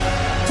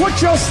put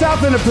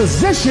yourself in a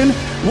position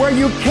where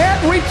you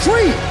can't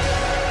retreat,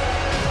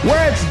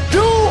 where it's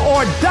do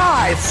or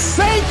die,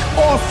 sink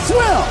or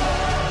swim.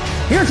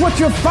 Here's what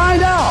you'll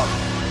find out.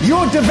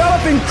 You'll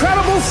develop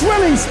incredible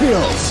swimming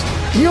skills.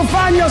 You'll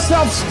find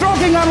yourself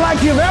stroking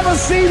unlike you've ever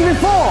seen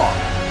before.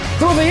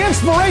 Through the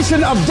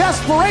inspiration of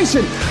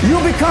desperation,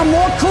 you'll become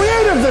more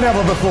creative than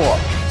ever before.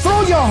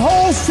 Throw your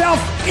whole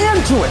self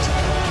into it.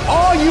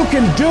 All you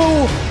can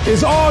do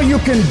is all you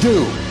can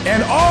do.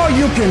 And all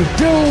you can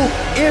do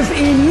is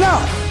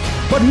enough.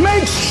 But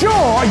make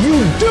sure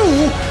you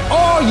do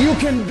all you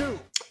can do.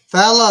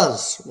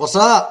 Fellas, what's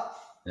up?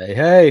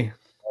 Hey.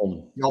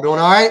 Y'all doing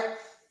all right?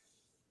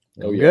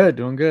 Doing good,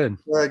 doing good.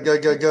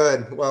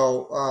 Good.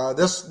 Well,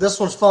 this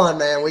one's fun,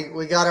 man.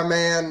 We got our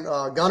man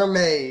Gunnar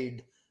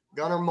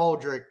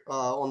Moldrick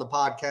on the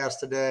podcast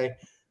today.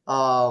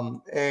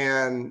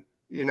 And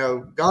you know,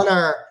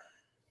 Gunnar,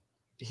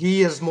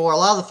 he is more, a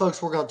lot of the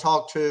folks we're going to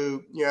talk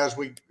to, you know,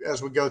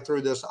 as we go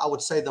through this, I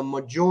would say the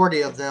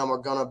majority of them are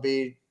going to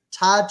be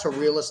tied to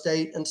real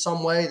estate in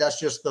some way. That's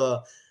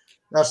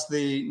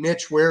the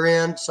niche we're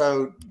in.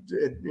 So,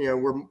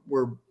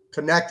 we're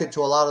connected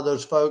to a lot of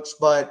those folks,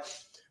 but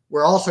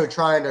we're also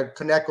trying to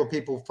connect with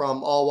people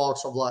from all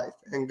walks of life.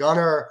 And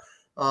Gunnar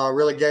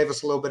really gave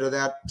us a little bit of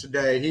that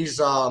today.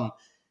 He's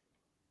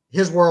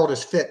his world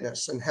is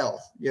fitness and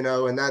health, you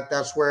know, and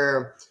that's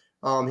where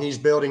he's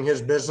building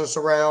his business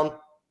around.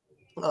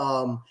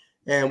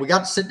 And we got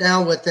to sit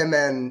down with him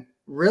and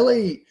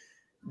really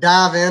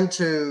dive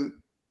into.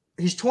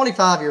 He's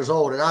 25 years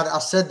old, and I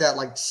said that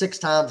like 6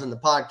 times in the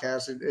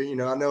podcast.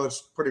 I know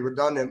it's pretty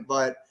redundant,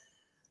 but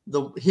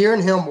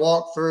hearing him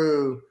walk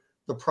through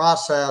the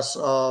process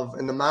of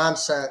and the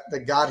mindset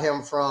that got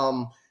him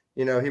from,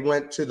 he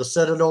went to the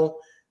Citadel,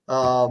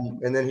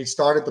 and then he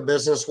started the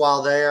business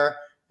while there,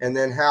 and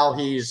then how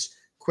he's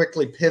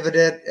quickly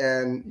pivoted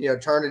and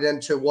turned it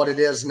into what it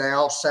is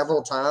now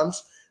several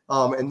times,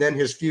 and then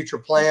his future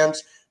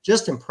plans.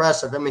 Just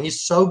impressive. I mean,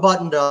 he's so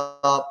buttoned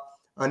up.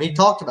 And he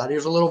talked about, he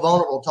was a little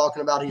vulnerable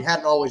talking about he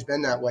hadn't always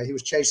been that way. He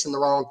was chasing the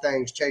wrong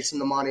things, chasing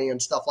the money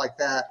and stuff like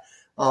that.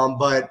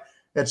 But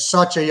at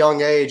such a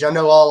young age, I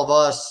know all of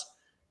us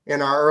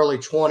in our early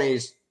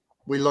 20s,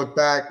 we look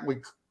back,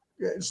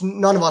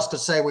 none of us could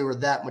say we were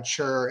that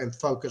mature and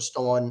focused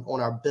on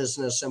our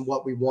business and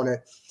what we wanted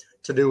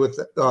to do with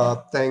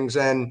things.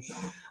 And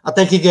I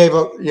think he gave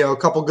a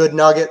couple good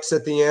nuggets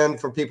at the end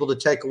for people to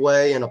take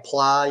away and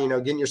apply,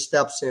 getting your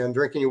steps in,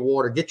 drinking your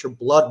water, get your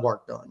blood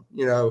work done.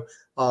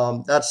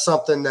 That's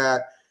something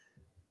that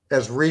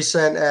as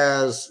recent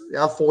as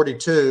I'm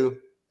 42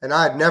 and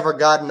I had never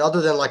gotten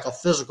other than like a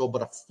physical,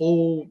 but a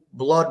full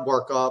blood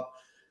workup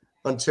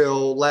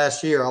until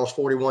last year. I was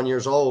 41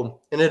 years old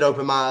and it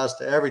opened my eyes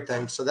to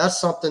everything. So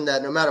that's something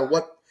that no matter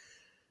what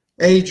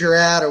age you're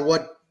at or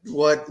what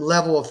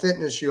level of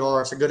fitness you are,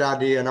 it's a good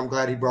idea. And I'm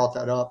glad he brought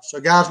that up. So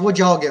guys, what'd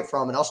y'all get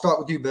from it? I'll start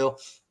with you, Bill.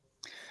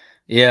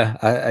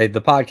 Yeah.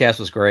 The podcast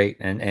was great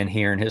and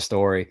hearing his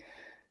story,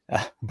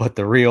 but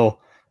the real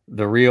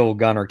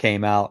Gunnar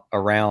came out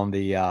around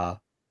the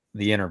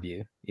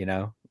interview.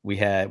 We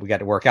got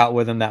to work out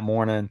with him that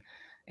morning.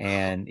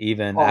 And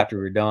even after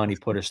we were done, he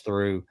put us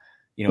through,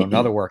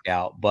 another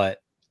workout,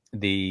 but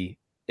the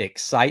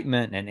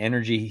excitement and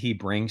energy he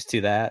brings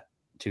to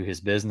his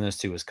business,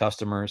 to his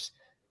customers,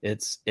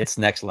 it's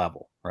next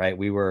level, right?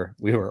 We were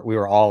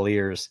all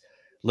ears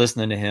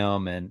listening to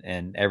him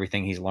and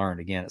everything he's learned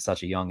again at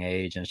such a young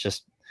age. And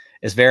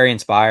it's very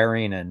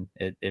inspiring, and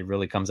it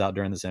really comes out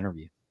during this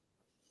interview.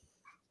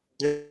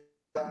 Yeah.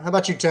 How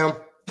about you, Tim?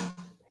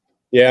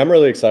 Yeah, I'm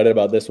really excited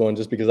about this one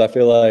just because I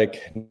feel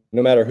like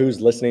no matter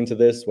who's listening to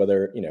this,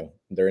 whether,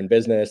 they're in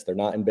business, they're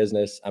not in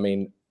business. I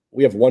mean,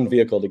 we have one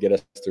vehicle to get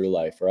us through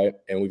life, right?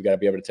 And we've got to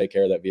be able to take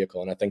care of that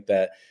vehicle. And I think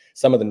that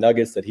some of the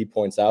nuggets that he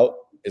points out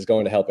is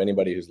going to help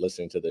anybody who's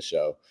listening to this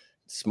show.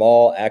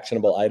 Small,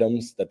 actionable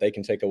items that they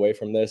can take away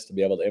from this to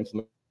be able to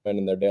implement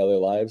in their daily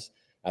lives,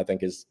 I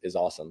think is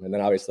awesome. And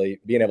then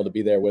obviously being able to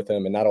be there with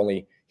him and not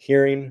only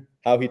hearing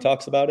how he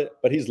talks about it,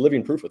 but he's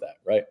living proof of that,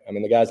 right? I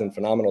mean, the guy's in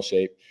phenomenal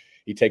shape.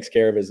 He takes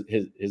care of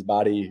his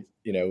body,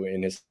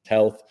 in his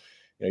health.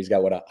 He's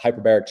got a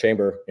hyperbaric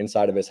chamber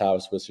inside of his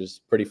house, which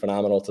is pretty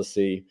phenomenal to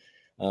see.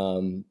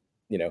 And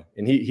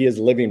he is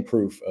living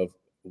proof of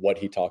what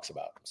he talks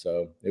about.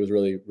 So it was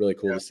really, really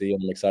cool to see.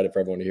 I'm excited for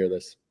everyone to hear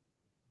this.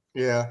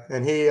 Yeah.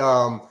 And he,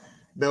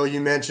 Bill,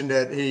 you mentioned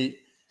it. He,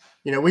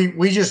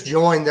 we just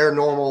joined their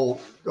normal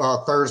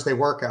Thursday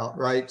workout,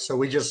 right? So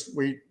he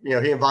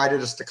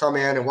invited us to come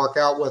in and work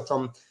out with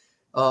them.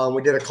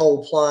 We did a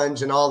cold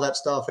plunge and all that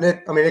stuff. And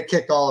it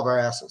kicked all of our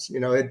asses.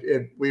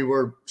 We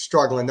were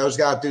struggling. Those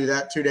guys do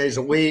that 2 days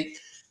a week.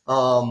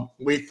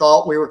 We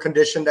thought we were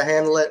conditioned to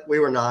handle it. We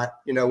were not,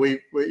 we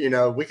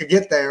could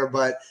get there,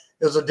 but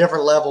it was a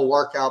different level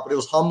workout, but it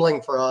was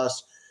humbling for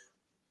us.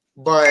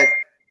 But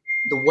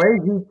the way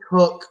he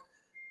took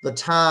the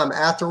time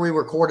after we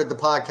recorded the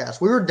podcast,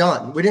 we were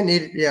done. We didn't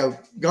need,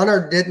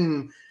 Gunnar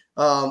didn't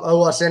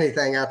owe us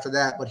anything after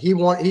that, but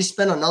he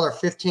spent another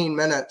 15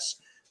 minutes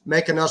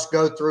making us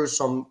go through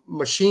some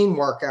machine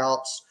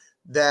workouts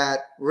that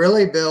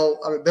really, Bill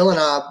and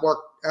I work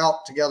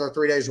out together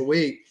 3 days a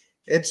week.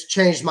 It's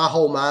changed my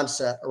whole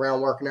mindset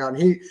around working out.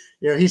 And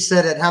he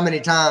said it how many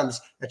times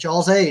at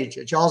y'all's age,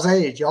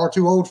 y'all are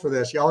too old for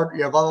this. Y'all are,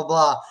 blah, blah,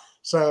 blah.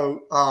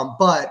 So,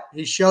 but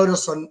he showed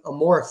us a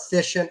more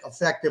efficient,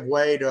 effective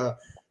way to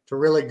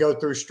really go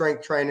through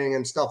strength training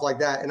and stuff like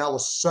that. And I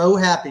was so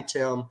happy,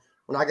 Tim,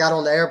 when I got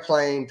on the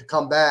airplane to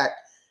come back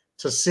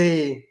to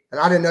see, and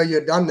I didn't know you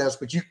had done this,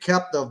 but you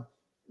kept the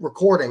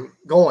recording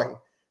going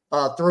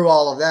through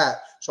all of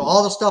that. So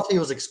all the stuff he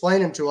was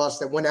explaining to us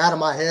that went out of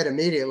my head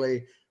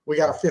immediately, we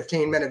got a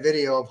 15-minute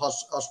video of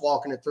us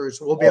walking it through.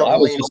 So we'll be able to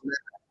lean on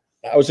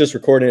that. I was just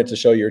recording it to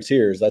show your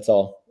tears. That's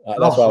all.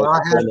 That's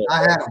why I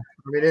had them.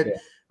 I mean,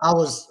 I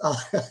was.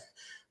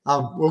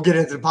 We'll get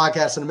into the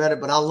podcast in a minute,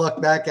 but I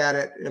look back at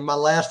it in my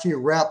last few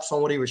reps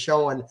on what he was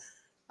showing.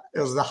 It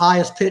was the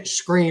highest pitched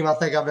scream I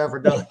think I've ever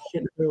done.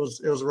 It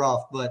was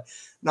rough, but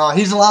no,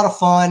 he's a lot of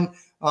fun.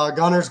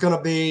 Gunnar's going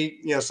to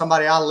be,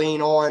 somebody I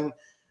lean on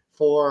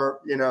for,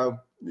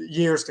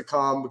 years to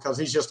come because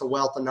he's just a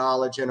wealth of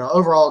knowledge and an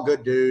overall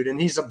good dude. And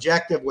he's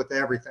objective with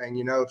everything.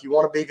 If you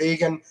want to be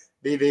vegan,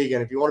 be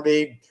vegan. If you want to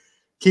be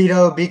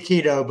keto, be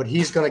keto, but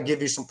he's going to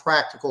give you some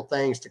practical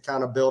things to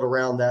kind of build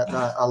around that. And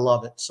I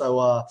love it.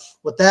 So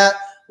with that,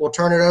 we'll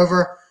turn it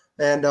over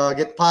and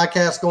get the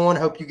podcast going.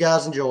 Hope you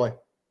guys enjoy.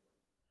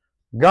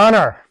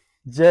 Gunnar.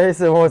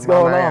 Jason, what's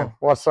going on?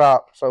 What's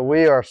up? So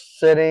we are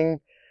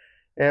sitting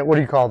in, what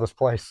do you call this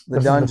place?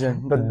 The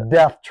dungeon. The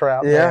death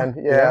trap, Yeah, man.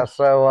 Yeah.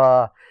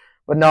 So,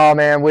 but no,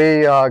 man,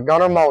 we,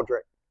 Gunnar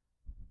Moldrick,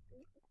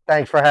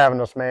 thanks for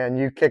having us, man.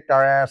 You kicked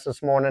our ass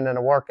this morning in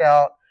a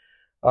workout.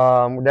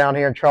 We're down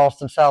here in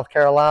Charleston, South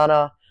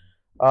Carolina.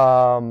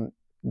 Gunnar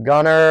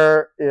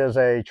is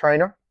a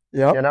trainer,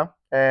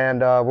 and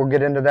we'll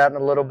get into that in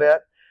a little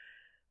bit.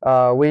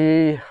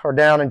 We are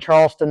down in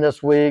Charleston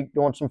this week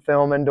doing some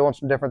filming, doing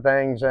some different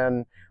things.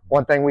 And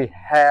one thing we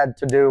had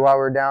to do while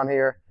we were down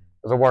here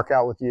was a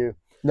workout with you.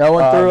 No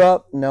one threw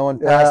up. No one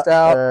passed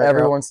out.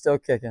 Everyone's still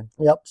kicking.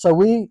 Yep. So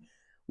we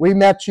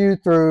met you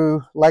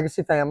through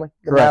Legacy Family,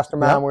 the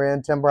mastermind we're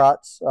in, Tim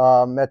Bratz.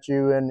 Met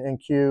you in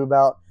Q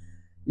about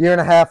a year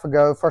and a half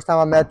ago. First time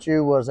I met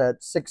you was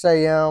at 6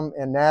 a.m.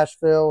 in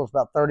Nashville. It was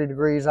about 30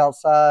 degrees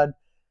outside.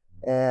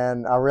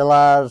 And I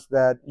realized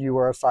that you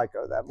were a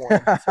psycho that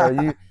morning.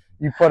 So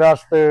you put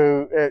us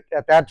through it.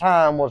 At that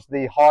time was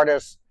the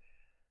hardest,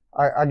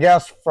 I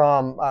guess,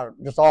 from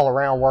just all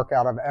around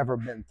workout I've ever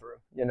been through.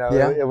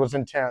 It was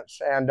intense.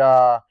 And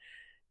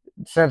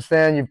since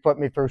then, you've put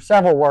me through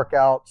several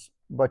workouts.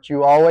 But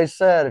you always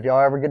said, if y'all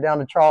ever get down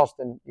to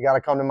Charleston, you got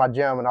to come to my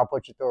gym and I'll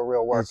put you through a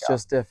real workout. It's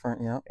just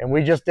different, yeah. And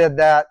we just did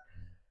that.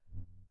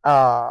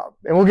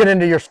 And we'll get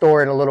into your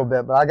story in a little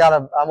bit, but I'm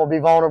going to be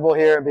vulnerable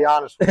here and be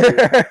honest with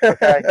you.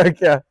 Okay.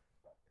 Okay.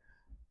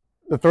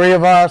 The three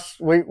of us,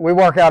 we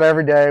work out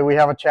every day. We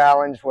have a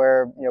challenge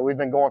where, we've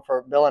been going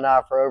Bill and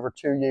I for over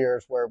 2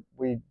 years where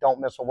we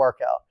don't miss a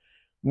workout.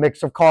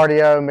 Mix of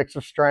cardio, mix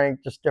of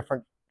strength, just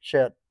different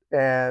shit.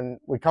 And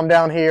we come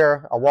down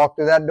here, I walk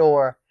through that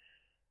door,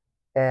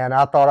 and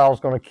I thought I was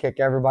going to kick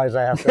everybody's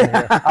ass in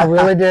here. I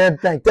really did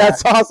think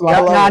That's awesome.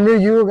 I knew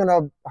you were going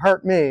to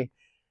hurt me.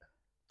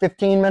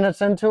 15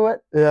 minutes into it,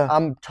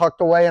 I'm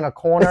tucked away in a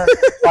corner,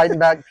 fighting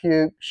back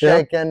puke,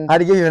 shaking. I had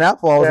to give you an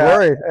apple. I was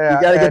worried.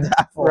 You got to get the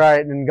apple.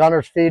 Right, and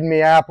Gunnar's feeding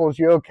me apples.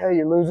 You okay?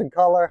 You're losing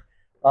color.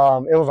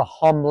 It was a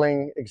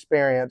humbling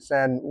experience.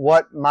 And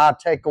what my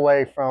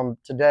takeaway from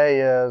today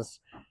is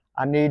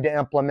I need to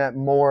implement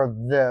more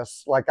of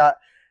this. Like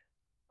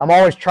I'm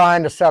always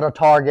trying to set a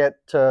target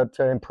to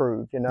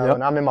improve, and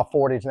I'm in my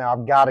 40s now.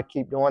 I've got to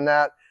keep doing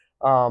that.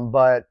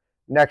 But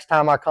next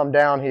time I come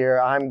down here,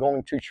 I'm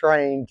going to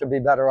train to be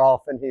better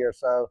off in here.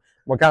 So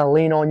we'll kind of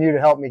lean on you to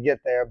help me get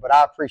there. But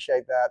I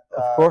appreciate that.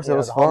 Of course, it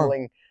was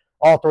humbling.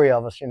 All three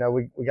of us,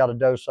 we got a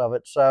dose of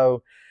it.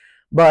 So,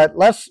 but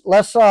let's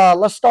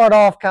start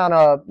off kind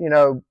of,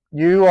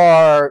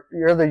 you're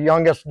the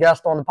youngest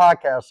guest on the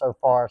podcast so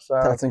far. So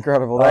that's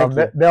incredible. Thank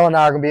you. Bill and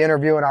I are going to be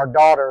interviewing our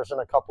daughters in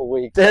a couple of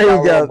weeks. There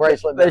you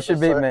go. They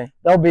should beat me.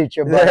 They'll beat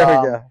you. But, there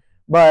we go.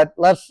 But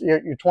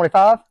you're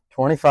 25?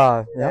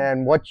 25. Yep.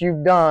 And what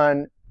you've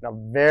done in a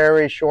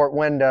very short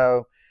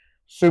window,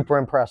 super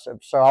impressive.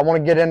 So I want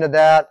to get into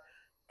that.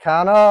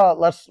 Kind of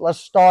let's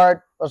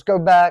start. Let's go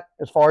back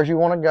as far as you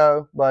want to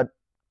go, but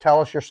tell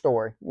us your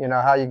story.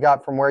 How you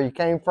got from where you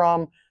came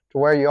from to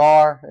where you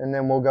are, and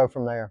then we'll go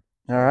from there.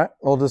 All right.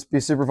 We'll just be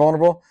super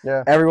vulnerable.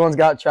 Yeah. Everyone's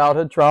got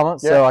childhood trauma.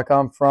 Yeah. So I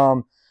come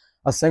from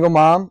a single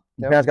mom.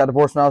 My parents got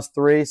divorced when I was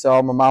 3, so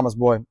I'm a mama's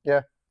boy.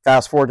 Yeah.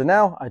 Fast forward to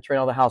now, I train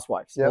all the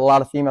housewives. Yep. A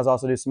lot of females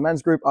also do some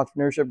men's group,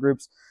 entrepreneurship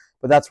groups,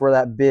 but that's where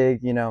that big,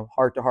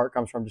 heart-to-heart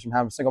comes from, just from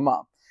having a single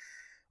mom.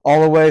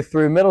 All the way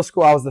through middle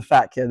school, I was the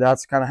fat kid.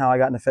 That's kind of how I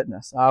got into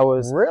fitness. I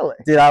was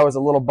I was a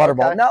little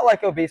butterball. Okay. Not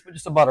like obese, but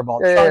just a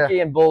butterball. Chunky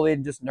and bullied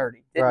and just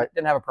nerdy.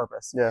 Didn't have a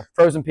purpose. Yeah.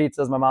 Frozen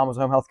pizzas. My mom was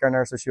a home health care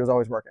nurse, so she was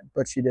always working.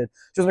 But she was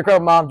an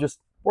incredible mom, just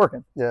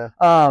working. Yeah.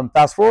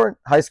 Fast forward,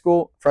 high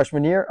school,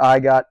 freshman year, I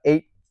got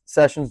 8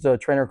 sessions to a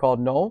trainer called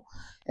Noel.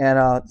 And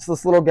it's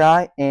this little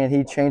guy, and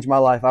he changed my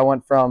life. I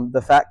went from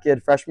the fat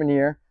kid freshman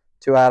year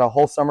to I had a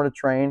whole summer to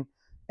train,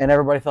 and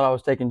everybody thought I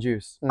was taking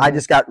juice. I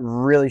just got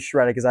really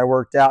shredded because I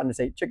worked out and just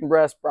ate chicken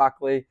breast,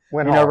 broccoli,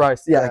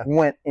 rice. Yeah, like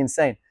went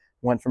insane.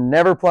 Went from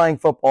never playing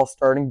football,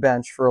 starting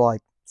bench for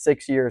like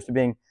 6 years, to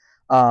being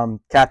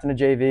captain of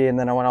JV, and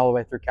then I went all the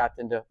way through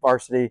captain to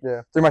varsity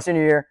through my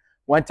senior year.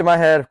 Went to my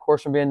head, of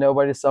course, from being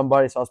nobody to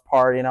somebody. So I was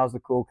partying. I was the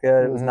cool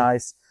kid. It was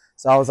nice.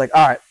 So I was like,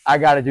 all right, I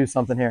got to do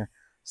something here.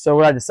 So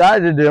what I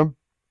decided to do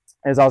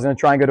is I was going to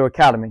try and go to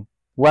academy,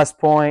 West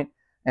Point,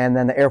 and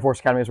then the Air Force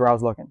Academy is where I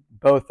was looking.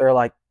 Both are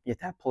like, you have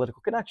to have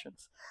political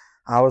connections.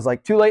 I was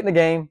like too late in the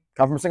game,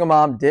 come from a single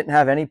mom, didn't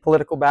have any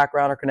political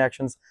background or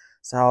connections.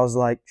 So I was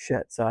like,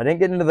 shit. So I didn't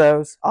get into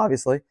those,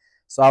 obviously.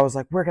 So I was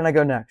like, where can I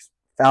go next?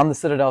 Found the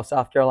Citadel,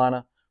 South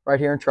Carolina, right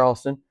here in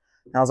Charleston.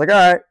 And I was like,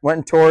 all right, went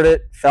and toured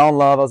it, fell in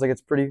love. I was like,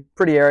 it's pretty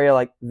area,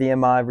 like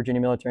VMI,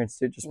 Virginia Military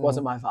Institute, just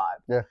wasn't my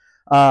vibe.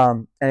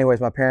 Yeah.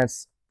 Anyways, my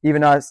parents,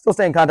 even though I still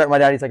stay in contact with my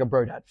dad, he's like a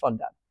bro dad, fun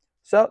dad.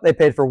 So they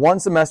paid for 1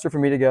 semester for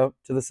me to go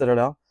to the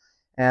Citadel,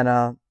 and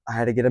I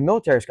had to get a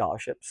military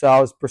scholarship. So I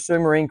was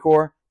pursuing Marine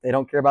Corps. They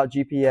don't care about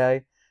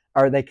GPA,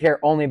 or they care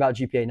only about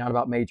GPA, not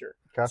about major.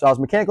 Okay. So I was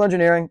mechanical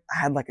engineering. I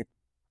had like a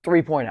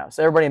 3.0.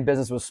 So everybody in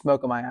business was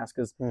smoking my ass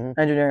because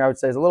engineering, I would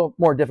say, is a little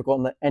more difficult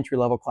in the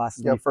entry-level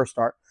classes when you first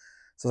start.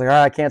 So I was like, all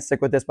right, I can't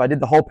stick with this. But I did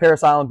the whole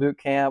Parris Island boot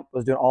camp,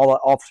 was doing all the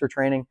officer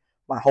training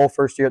my whole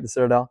first year at the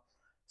Citadel.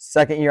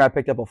 Second year, I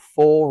picked up a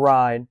full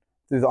ride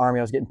through the Army.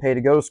 I was getting paid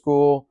to go to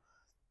school.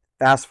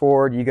 Fast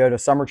forward, you go to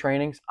summer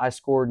trainings. I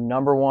scored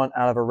 #1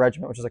 out of a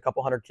regiment, which is a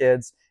couple hundred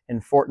kids in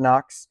Fort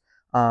Knox.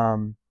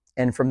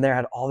 And from there, I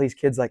had all these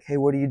kids like, hey,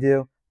 what do you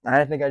do? I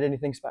didn't think I did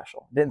anything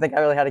special. Didn't think I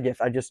really had a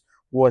gift. I just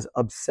was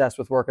obsessed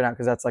with working out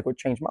because that's like what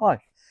changed my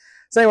life.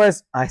 So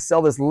anyways, I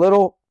sell this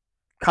little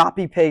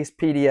copy-paste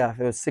PDF.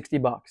 It was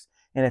 $60.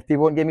 And if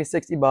people wouldn't give me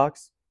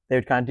 $60, they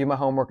would kind of do my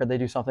homework or they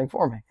do something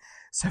for me.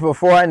 So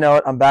before I know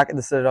it, I'm back at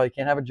the Citadel. You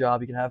can't have a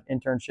job. You can have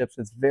internships.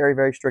 It's very,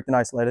 very strict and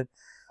isolated.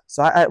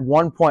 So at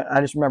one point,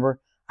 I just remember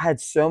I had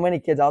so many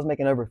kids. I was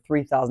making over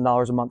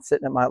 $3,000 a month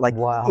sitting at my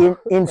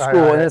in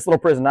school in this little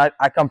prison.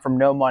 I come from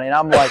no money, and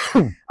I'm like,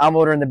 I'm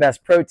ordering the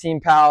best protein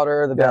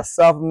powder, the best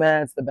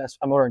supplements, the best.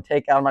 I'm ordering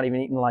takeout. I'm not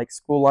even eating like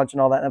school lunch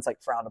and all that. And that's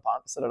like frowned upon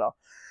at the Citadel.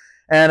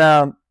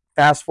 And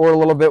fast forward a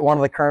little bit, one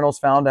of the colonels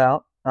found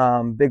out.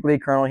 Big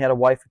league colonel. He had a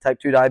wife with type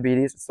 2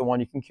 diabetes. It's the one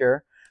you can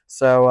cure.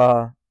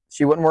 So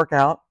she wouldn't work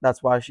out.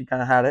 That's why she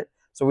kind of had it.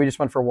 So we just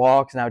went for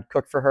walks, and I would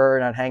cook for her,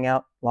 and I'd hang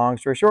out. Long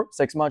story short,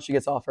 6 months, she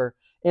gets off her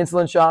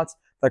insulin shots.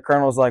 The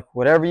colonel's like,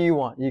 whatever you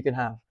want, you can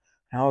have.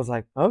 And I was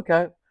like,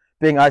 okay.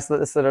 Being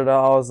isolated at the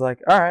Citadel, I was like,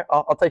 all right,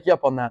 I'll take you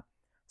up on that.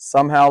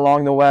 Somehow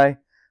along the way,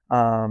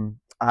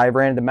 I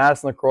ran into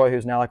Madison LaCroix,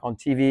 who's now like on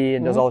TV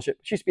and does all the shit.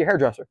 She used to be a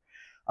hairdresser.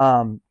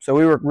 So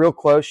we were real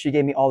close. She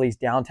gave me all these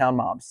downtown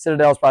moms.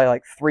 Citadel's probably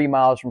like 3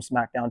 miles from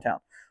smack downtown.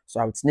 So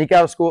I would sneak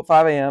out of school at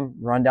 5 a.m.,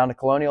 run down to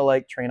Colonial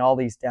Lake, train all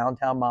these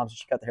downtown moms that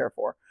she cut the hair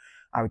for.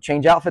 I would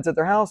change outfits at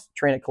their house,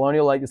 train at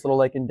Colonial Lake, this little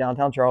lake in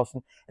downtown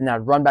Charleston, and then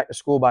I'd run back to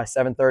school by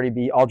 7:30,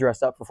 be all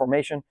dressed up for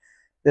formation.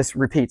 This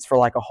repeats for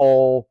like a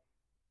whole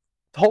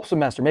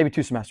semester, maybe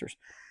 2 semesters.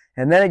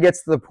 And then it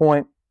gets to the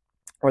point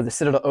where the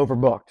Citadel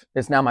overbooked.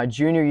 It's now my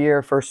junior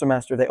year, first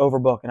semester, they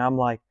overbook. And I'm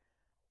like,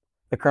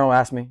 the colonel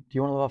asked me, do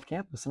you want to live off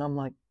campus? And I'm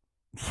like,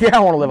 yeah, I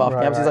want to live off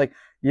campus. He's like,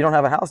 you don't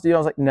have a house, do you? I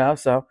was like, no.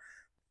 So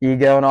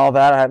ego and all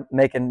that, I'm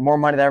making more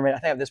money than I ever made. I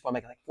think at this point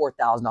I'm making like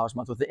 $4,000 a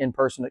month with the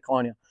in-person at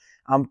Colonial.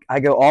 I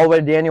go all the way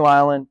to Daniel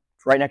Island,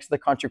 right next to the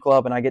country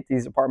club, and I get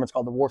these apartments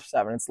called the Wharf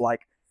 7. It's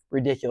like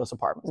ridiculous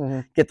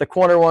apartments. Get the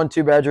corner one,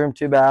 2-bedroom,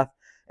 2-bath,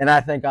 and I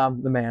think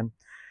I'm the man.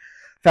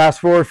 Fast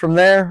forward from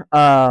there,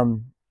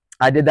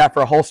 I did that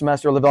for a whole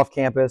semester, lived off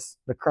campus.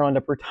 The colonel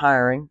ended up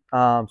retiring.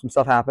 Some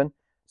stuff happened.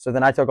 So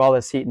then I took all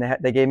this heat, and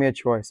they gave me a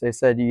choice. They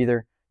said,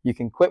 you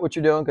can quit what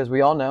you're doing, because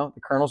we all know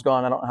the colonel's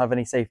gone. I don't have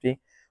any safety.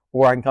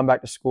 Or I can come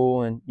back to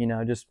school and,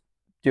 just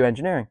do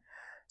engineering.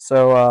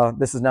 So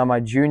this is now my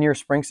junior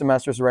spring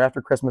semester. So right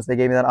after Christmas, they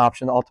gave me that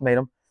option, the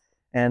ultimatum.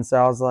 And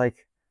so I was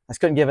like, I just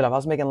couldn't give it up. I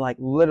was making like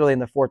literally in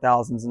the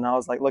 4,000s. And I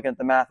was like looking at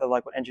the math of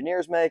like what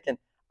engineers make. And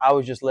I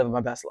was just living my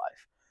best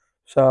life.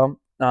 So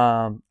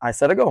I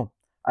set a goal.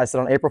 I said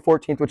on April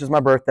 14th, which is my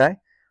birthday.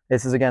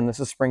 This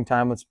is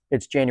springtime.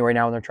 It's January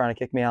now, and they're trying to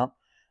kick me out.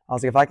 I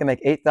was like, if I can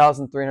make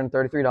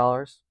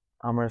 $8,333,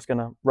 I'm just going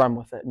to run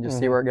with it and just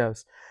see where it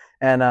goes.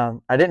 And I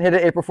didn't hit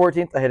it April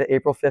 14th. I hit it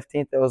April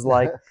 15th. It was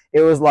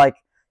like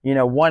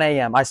 1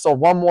 a.m. I sold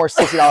one more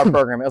 $60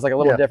 program. It was like a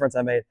little difference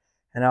I made.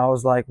 And I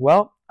was like,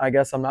 well, I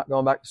guess I'm not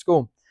going back to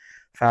school.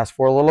 Fast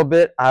forward a little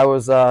bit. I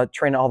was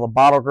training all the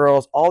bottle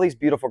girls, all these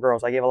beautiful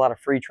girls. I gave a lot of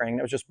free training.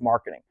 It was just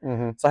marketing.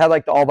 So I had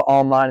like all the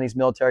online and these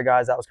military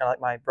guys. That was kind of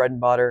like my bread and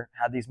butter.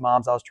 Had these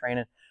moms I was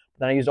training.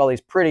 Then I used all these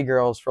pretty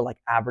girls for like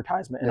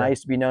advertisement. And I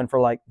used to be known for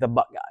like the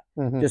butt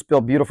guy. Just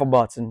build beautiful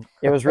butts. And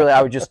it was really,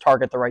 I would just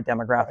target the right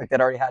demographic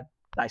that already had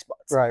nice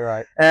butts.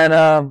 Right.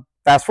 And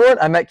fast forward,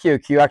 I met Q.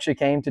 Q actually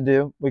came to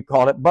do, we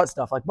called it butt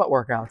stuff, like butt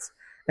workouts.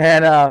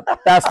 And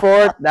fast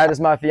forward, that is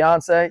my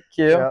fiance,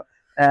 Q. Yep.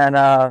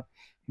 And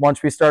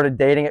once we started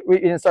dating, we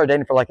didn't start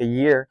dating for like a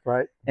year.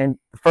 Right. And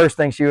the first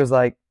thing she was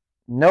like,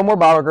 no more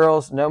bottle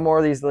girls, no more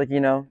of these, like,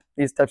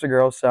 these types of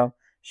girls. So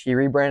she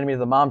rebranded me to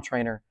the mom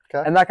trainer.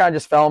 Okay. And that kind of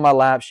just fell in my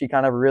lap. She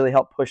kind of really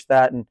helped push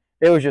that. And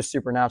it was just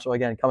supernatural.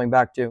 Again, coming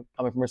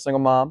from a single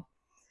mom.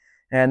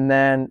 And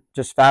then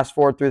just fast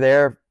forward through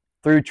there,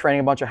 through training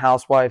a bunch of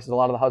housewives. A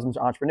lot of the husbands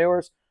are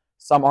entrepreneurs.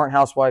 Some aren't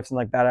housewives and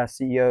like badass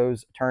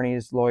CEOs,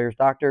 attorneys, lawyers,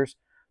 doctors.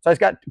 So I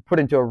just got put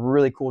into a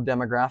really cool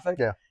demographic.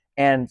 Yeah.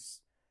 And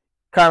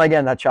kind of,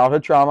 again, that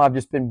childhood trauma. I've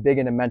just been big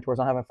into mentors.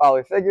 I don't have a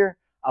father figure.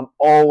 I'm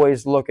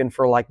always looking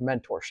for like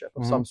mentorship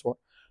of some sort.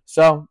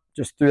 So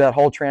just through that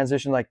whole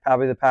transition, like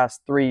probably the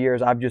past 3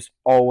 years, I've just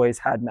always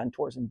had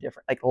mentors in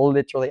different, like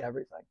literally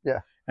everything.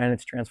 Yeah. And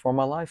it's transformed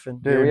my life. And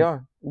here we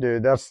are.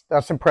 Dude,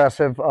 that's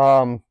impressive.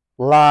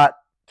 Lot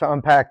to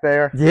unpack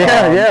there.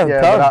 Yeah.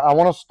 But I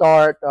want to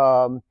start.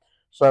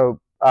 So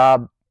I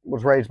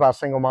was raised by a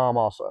single mom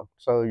also.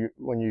 So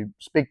when you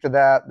speak to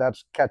that,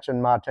 that's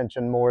catching my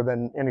attention more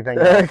than anything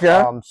else.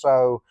 Okay.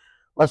 So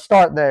let's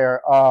start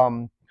there.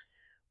 So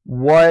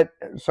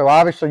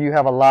obviously you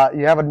have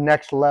a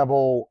next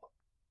level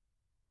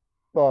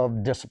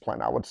of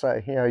discipline, I would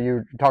say.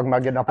 You're talking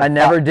about getting up. I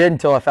never did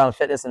until I found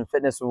fitness, and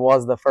fitness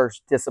was the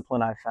first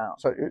discipline I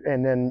found. So,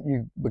 and then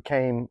you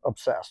became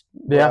obsessed.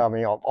 Yeah. I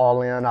mean,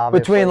 all in, obviously.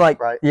 Between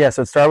right? Yeah,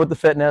 so it started with the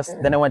fitness,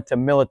 then I went to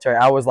military.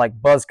 I was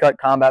like buzz cut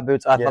combat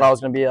boots. I thought I was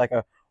going to be like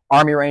a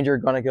Army Ranger,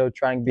 going to go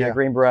try and be a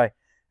Green Beret.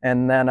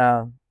 And then,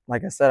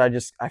 like I said,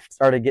 I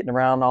started getting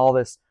around all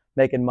this,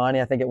 making money.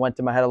 I think it went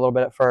to my head a little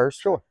bit at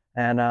first. Sure.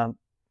 And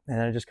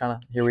it just kind of,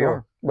 here we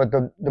are. But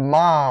the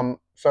mom,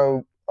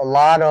 so a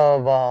lot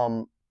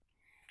of,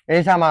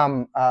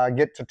 anytime I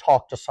get to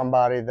talk to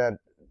somebody that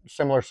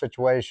similar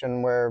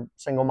situation where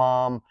single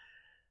mom,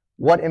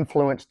 what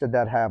influence did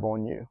that have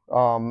on you?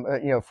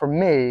 For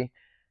me,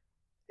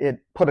 it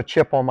put a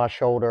chip on my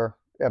shoulder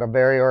at a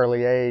very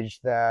early age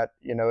that,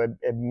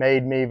 it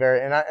made me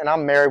and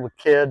I'm married with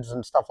kids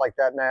and stuff like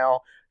that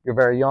now. You're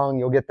very young,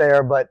 you'll get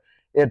there, but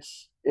it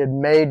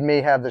made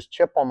me have this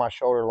chip on my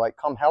shoulder, like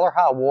come hell or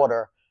high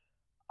water,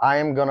 I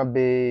am going to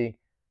be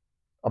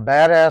a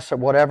badass at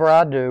whatever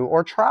I do,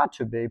 or try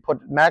to be, put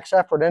max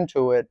effort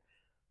into it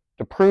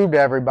to prove to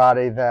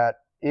everybody that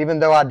even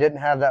though I didn't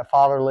have that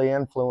fatherly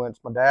influence,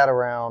 my dad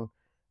around,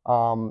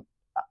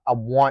 I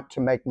want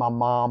to make my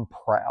mom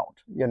proud,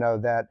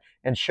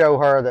 and show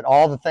her that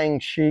all the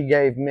things she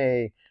gave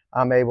me,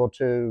 I'm able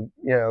to,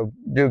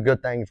 do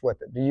good things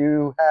with it. Do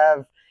you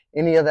have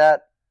any of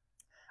that?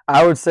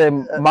 I would say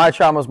my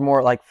trauma was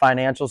more like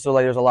financial. So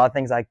like there's a lot of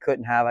things I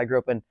couldn't have. I grew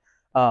up in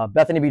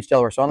Bethany Beach,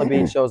 Delaware. So on the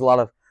beach, there was a lot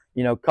of,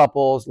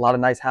 couples, a lot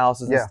of nice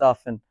houses and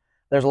stuff. And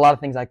there's a lot of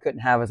things I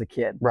couldn't have as a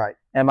kid. Right.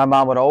 And my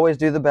mom would always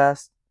do the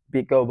best,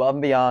 go above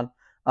and beyond.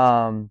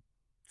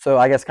 So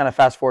I guess kind of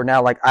fast forward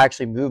now, like I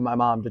actually moved my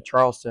mom to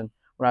Charleston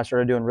when I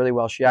started doing really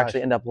well. She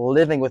actually ended up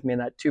living with me in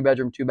that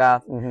 2-bedroom,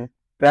 2-bath.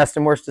 Best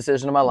and worst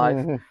decision of my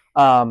life.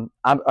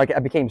 I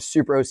became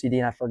super OCD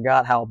and I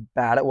forgot how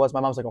bad it was. My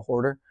mom's like a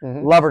hoarder.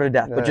 Love her to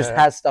death, but just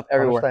has stuff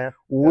everywhere.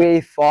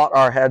 We fought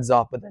our heads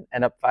off, but then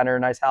ended up finding her a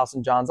nice house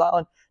in Johns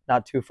Island,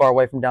 not too far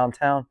away from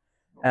downtown.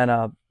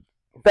 And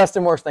best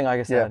and worst thing, like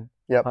I said.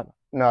 Yep.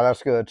 No,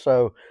 that's good.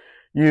 So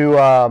you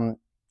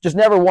just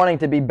never wanting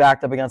to be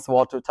backed up against the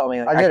wall to tell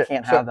me like, I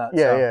can't have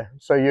that.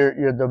 So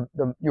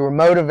you were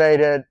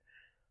motivated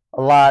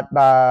a lot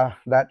by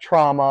that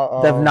trauma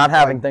of not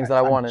having things that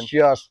I wanted.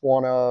 Just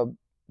want to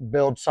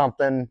build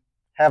something,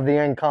 have the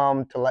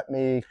income to let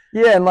me.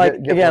 Yeah, and like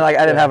again, like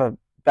I didn't have a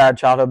bad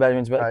childhood by any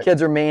means, but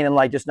kids are mean and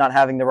like just not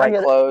having the right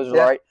clothes or the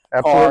right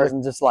cars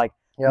and just like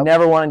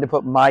never wanting to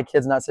put my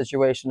kids in that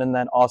situation and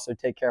then also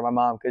take care of my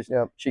mom because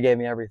she gave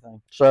me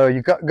everything. So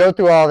you go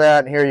through all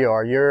that and here you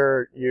are.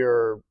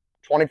 You're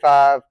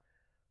 25.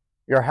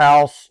 Your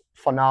house,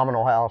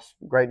 phenomenal house,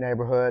 great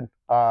neighborhood.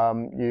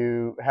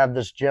 You have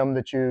this gym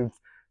that you've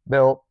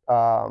built,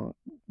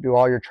 do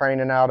all your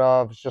training out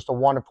of. It's just a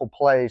wonderful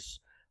place.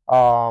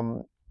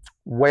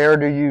 Where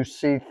do you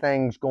see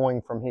things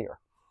going from here?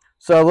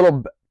 So I'm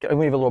going to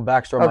give a little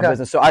backstory on my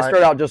business. So I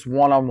started out just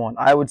one-on-one.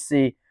 I would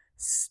see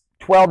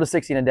 12 to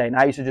 16 a day, and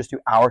I used to just do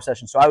hour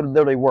sessions. So I would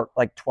literally work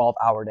like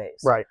 12-hour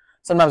days. Right.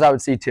 Sometimes I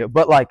would see 2,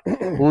 but like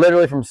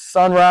literally from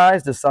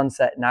sunrise to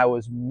sunset, and I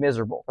was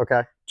miserable.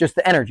 Okay. Just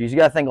the energies. You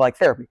got to think like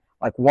therapy,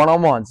 like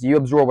one-on-ones. You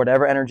absorb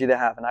whatever energy they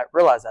have, and I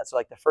realized that. So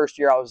like the first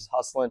year I was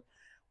hustling,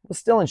 was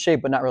still in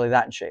shape, but not really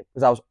that in shape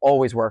because I was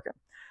always working.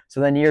 So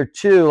then year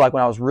 2, like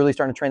when I was really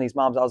starting to train these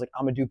moms, I was like,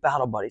 I'm going to do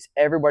battle buddies.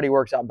 Everybody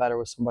works out better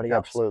with somebody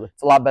else. Absolutely.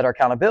 It's a lot better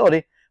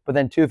accountability. But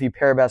then 2, if you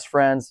pair best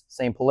friends,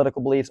 same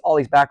political beliefs, all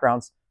these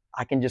backgrounds,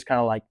 I can just kind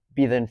of like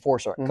be the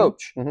enforcer,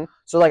 coach.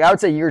 So like I would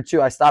say year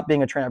 2, I stopped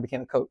being a trainer, I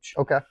became a coach.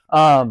 Okay.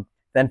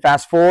 Then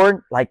fast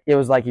forward, like it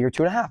was like year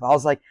 2.5. I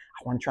was like,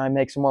 I want to try and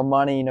make some more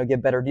money,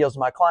 get better deals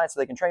with my clients so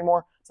they can train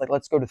more. It's like,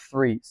 let's go to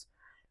 3s.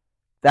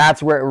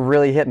 That's where it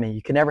really hit me.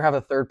 You can never have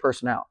a third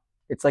person out.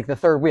 It's like the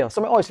third wheel.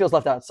 Someone always feels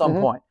left out at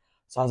some point.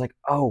 So I was like,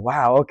 oh,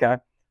 wow, okay.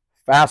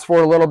 Fast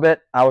forward a little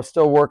bit, I was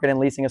still working and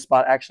leasing a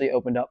spot. Actually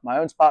opened up my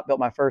own spot, built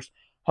my first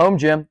home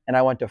gym, and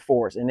I went to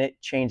 4s, and it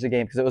changed the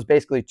game because it was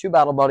basically 2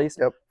 battle buddies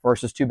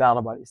versus 2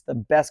 battle buddies. The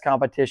best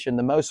competition,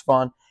 the most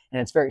fun,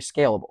 and it's very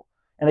scalable.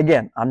 And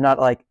again, I'm not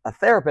like a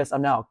therapist.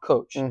 I'm now a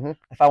coach.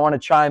 If I want to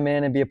chime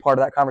in and be a part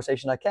of that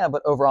conversation, I can.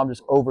 But overall, I'm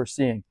just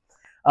overseeing.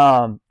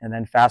 And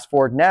then fast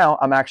forward now,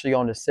 I'm actually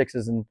going to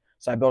 6s. And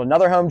so I built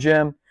another home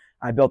gym.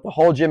 I built the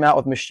whole gym out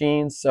with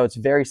machines. So it's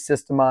very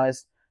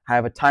systemized. I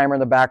have a timer in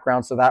the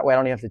background. So that way I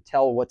don't even have to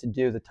tell what to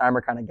do. The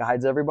timer kind of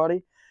guides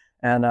everybody.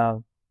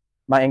 And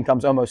my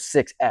income's almost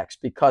 6x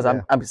because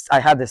I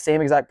had the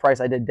same exact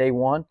price I did day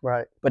one.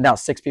 Right. But now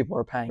 6 people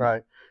are paying.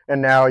 Right.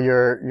 And now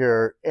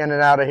you're in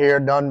and out of here,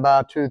 done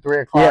by 2, 3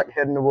 o'clock,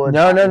 hitting the woods.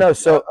 No.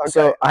 So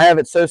I have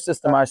it so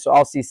systemized. So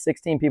I'll see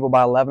 16 people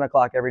by 11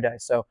 o'clock every day.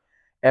 So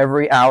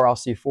every hour I'll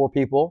see 4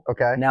 people.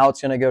 Okay. Now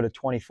it's going to go to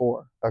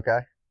 24. Okay.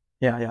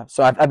 Yeah.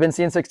 So I've been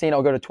seeing 16.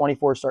 I'll go to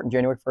 24 starting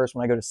January 1st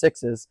when I go to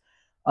 6s.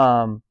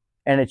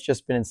 And it's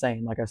just been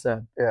insane, like I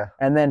said. Yeah.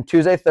 And then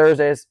Tuesday,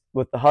 Thursdays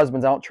with the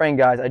husbands, I don't train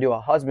guys. I do a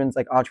husbands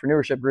like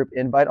entrepreneurship group,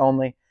 invite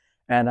only.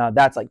 And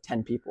that's like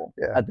 10 people.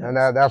 Yeah, and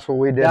that's what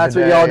we did. That's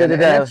today. what y'all did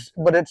today.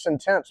 But it's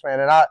intense, man.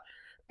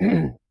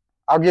 And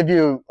I'll give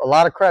you a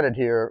lot of credit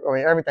here. I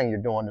mean, everything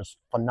you're doing is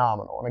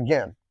phenomenal. And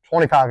again,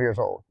 25 years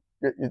old,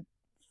 you're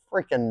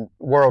freaking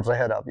worlds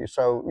ahead of you.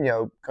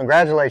 So,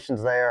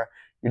 congratulations there.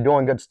 You're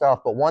doing good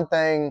stuff. But one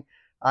thing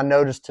I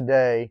noticed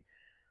today,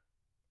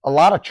 a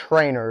lot of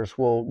trainers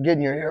will get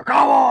in your ear,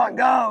 come on,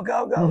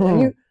 go.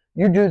 And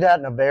you do that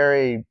in a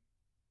very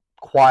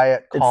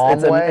quiet,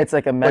 calm way. It's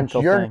like a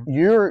mental thing.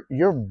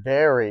 You're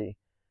very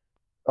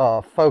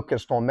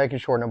focused on making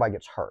sure nobody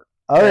gets hurt.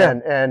 Oh yeah.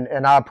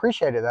 And I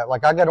appreciated that.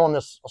 Like I get on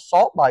this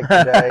assault bike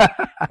today,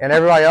 and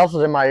everybody else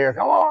is in my ear.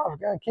 Come on,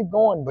 keep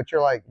going. But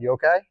you're like, you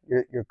okay?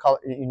 You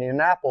need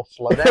an apple.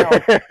 Slow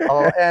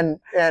down.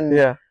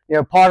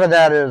 And part of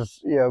that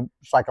is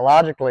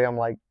psychologically, I'm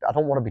like, I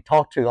don't want to be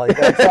talked to like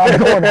that, so I'm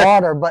going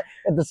harder. But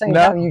at the same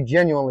time, you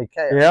genuinely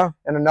care. Yeah.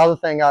 And another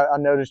thing I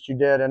noticed you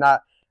did, and I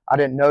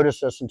didn't notice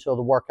this until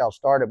the workout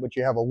started, but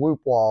you have a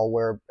whoop wall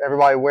where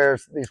everybody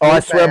wears these. Oh, I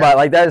swear by it.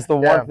 Like that is the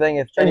one thing.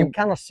 And you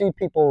kind of see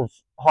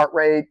people's heart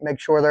rate, make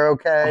sure they're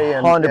okay.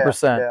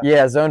 100%.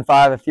 Yeah, zone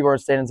 5. If people are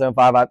staying in zone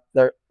 5,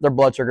 their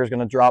blood sugar is going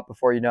to drop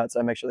before you know it. So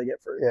I make sure they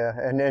get free. Yeah,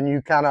 and then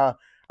you kind of.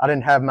 I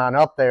didn't have mine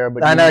up there,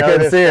 but I know, I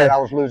couldn't see it. I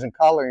was losing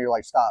color, and you're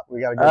like, "Stop! We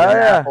got to go get an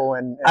apple."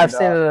 And I've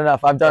seen it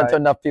enough. I've done it to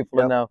enough people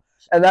to know.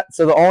 And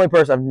so the only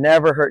person I've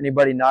never hurt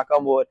anybody, knock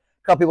on wood.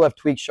 A couple people have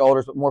tweaked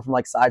shoulders, but more from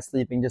like side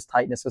sleeping, just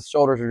tightness. Because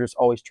shoulders are just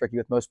always tricky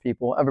with most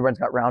people. Everyone's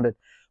got rounded.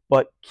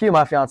 But Q,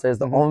 my fiance, is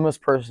the only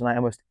person I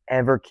almost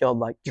ever killed.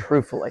 Like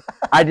truthfully,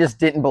 I just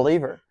didn't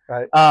believe her.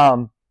 Right.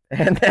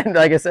 And then,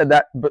 like I said,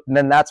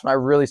 then that's when I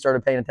really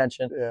started paying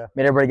attention. Yeah.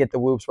 Made everybody get the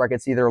whoops where I could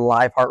see their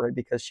live heart rate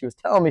because she was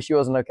telling me she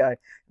wasn't okay.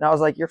 And I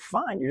was like, "You're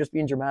fine. You're just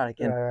being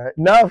dramatic." And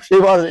no, she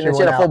wasn't. And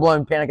she had a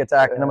full-blown panic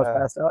attack and almost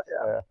passed out.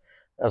 Yeah,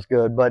 that's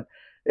good. But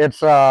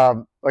it's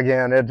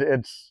again,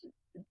 it's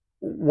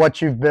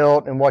what you've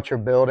built and what you're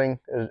building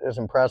is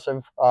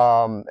impressive.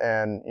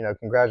 And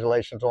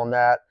congratulations on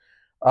that.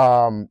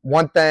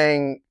 One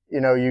thing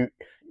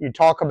you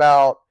talk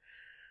about.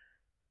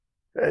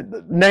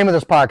 The name of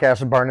this podcast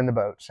is Burning the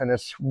Boats, and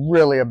it's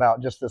really about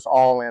just this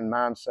all-in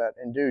mindset.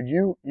 And dude,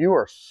 you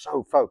are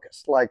so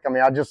focused. Like, I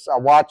mean, I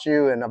watch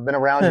you, and I've been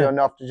around you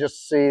enough to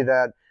just see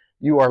that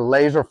you are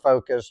laser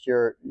focused.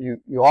 You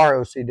are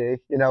OCD,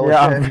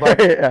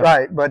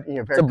 right? But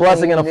it's a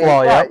blessing and a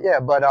flaw, right, yeah.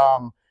 But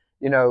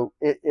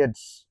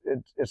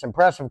it's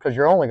impressive because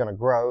you're only going to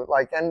grow.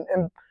 Like,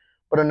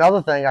 but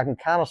another thing I can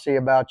kind of see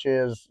about you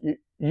is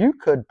you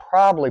could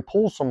probably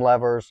pull some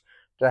levers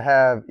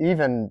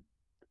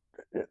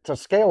to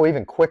scale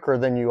even quicker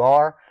than you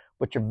are,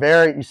 but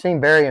you seem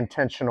very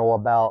intentional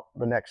about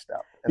the next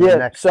step.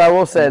 So I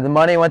will say the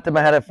money went to my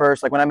head at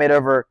first. Like when I made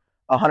over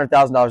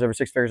 $100,000 over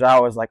 6 figures, I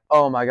was like,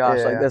 oh my gosh,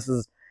 this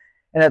is,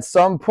 and at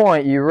some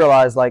point you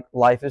realize like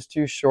life is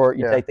too short.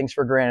 You take things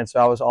for granted. So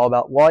I was all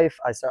about life.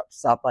 I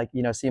stopped like,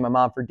 seeing my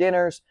mom for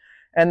dinners,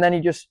 and then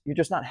you're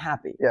just not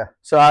happy. Yeah.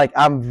 So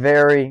I'm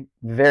very,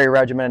 very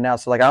regimented now.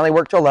 So like I only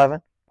work till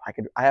 11.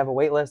 I have a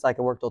wait list. I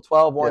could work till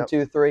 12, 1,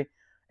 2, 3.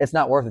 It's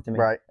not worth it to me.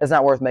 Right. It's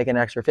not worth making an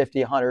extra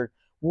 50, 100,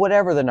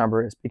 whatever the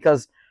number is.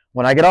 Because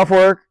when I get off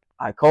work,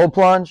 I cold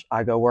plunge,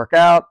 I go work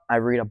out, I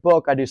read a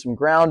book, I do some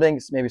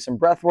grounding, maybe some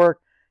breath work,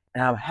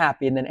 and I'm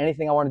happy. And then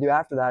anything I want to do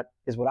after that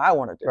is what I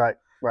want to do.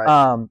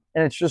 Right.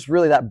 And it's just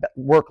really that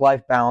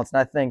work-life balance.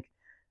 And I think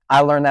I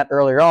learned that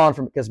earlier on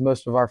because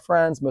most of our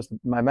friends, most of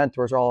my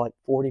mentors are all like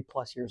 40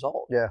 plus years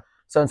old. Yeah.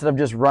 So instead of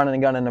just running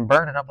and gunning and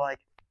burning, I'm like,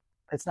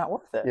 it's not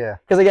worth it. Yeah.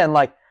 Because again,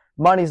 like,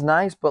 money's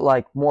nice, but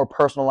like more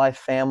personal life,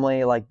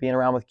 family, like being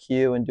around with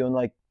Q and doing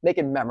like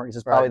making memories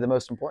is probably the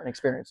most important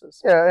experiences.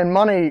 Yeah, and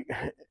money,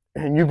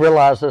 and you've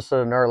realized this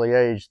at an early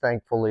age,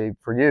 thankfully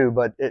for you,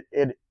 but it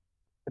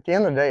at the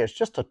end of the day, it's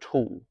just a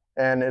tool.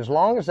 And as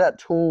long as that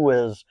tool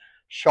is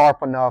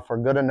sharp enough or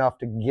good enough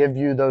to give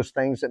you those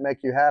things that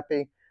make you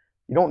happy,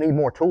 you don't need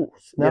more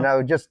tools. No. You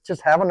know,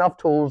 just have enough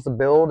tools to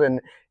build.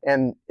 And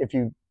if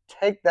you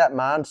take that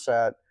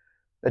mindset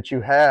that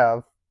you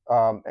have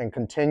and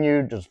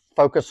continue, just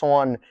focus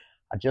on,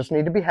 I just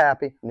need to be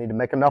happy. I need to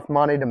make enough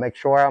money to make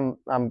sure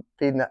I'm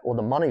feeding that. Well,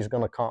 the money's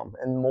going to come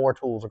and more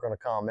tools are going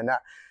to come. And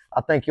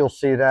I think you'll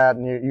see that,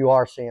 and you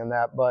are seeing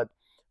that. But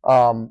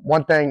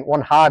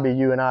one hobby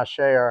you and I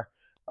share,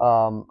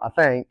 I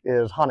think,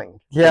 is hunting.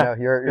 Yeah.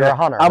 You're a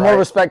hunter. I'm right? more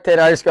of a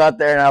spectator. I just go out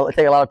there and I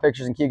take a lot of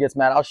pictures, and Q gets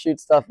mad. I'll shoot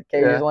stuff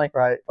occasionally. Yeah,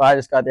 right. But I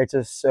just got there. It's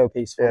just so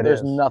peaceful. There's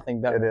is.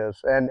 nothing better. It is.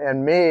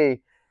 And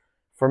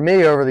for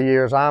me over the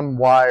years, I'm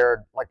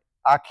wired, like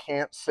I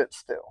can't sit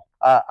still.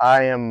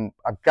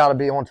 I've got to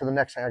be on to the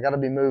next thing. I got to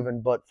be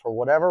moving. But for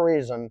whatever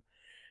reason,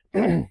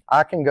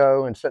 I can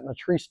go and sit in a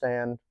tree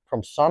stand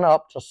from sun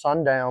up to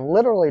sundown,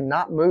 literally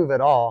not move at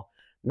all,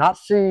 not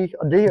see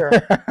a deer,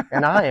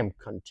 and I am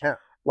content.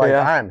 Like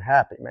I am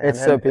happy, man.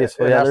 It's so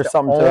peaceful. And yeah, that's there's the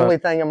something to only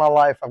thing in my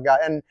life I've got.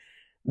 And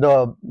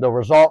the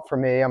result for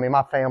me, I mean,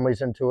 my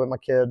family's into it, my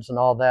kids and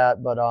all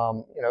that, but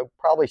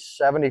probably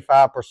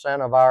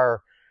 75% of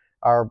our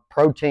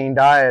protein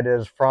diet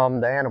is from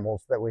the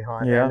animals that we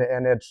hunt,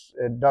 and it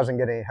doesn't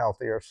get any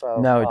healthier. So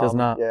no, it does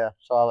not. Yeah,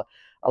 so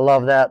I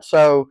love that.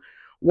 So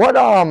what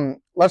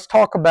let's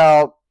talk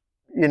about,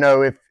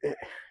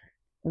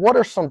 what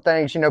are some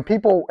things,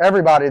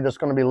 everybody that's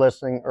going to be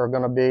listening are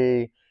going to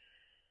be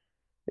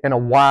in a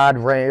wide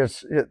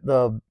range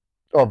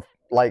of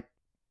like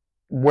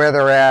where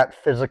they're at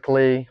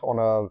physically on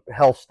a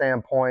health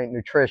standpoint,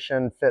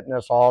 nutrition,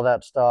 fitness, all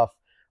that stuff.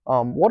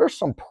 What are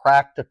some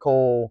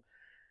practical,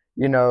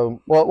 let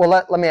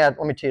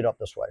me tee it up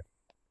this way.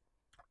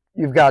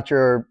 You've got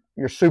your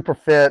super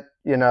fit,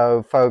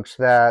 folks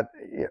that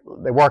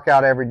they work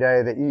out every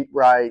day, they eat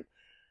right.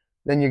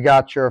 Then you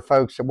got your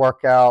folks that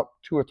work out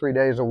 2 or 3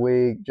 days a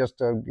week just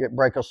to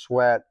break a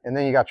sweat. And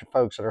then you got your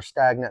folks that are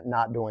stagnant,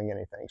 not doing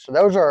anything. So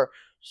those are,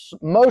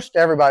 most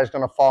everybody's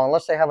going to fall,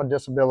 unless they have a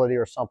disability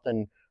or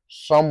something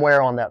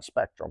somewhere on that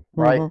spectrum,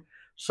 right? Mm-hmm.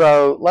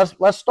 So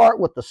let's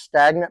start with the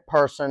stagnant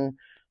person.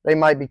 They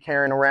might be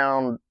carrying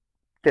around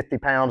 50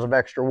 pounds of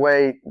extra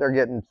weight. They're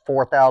getting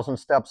 4,000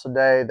 steps a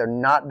day. They're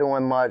not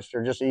doing much.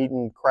 They're just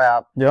eating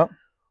crap. Yep.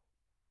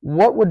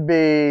 What would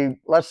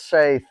be, let's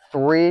say,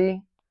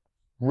 3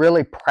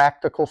 really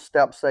practical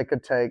steps they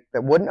could take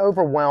that wouldn't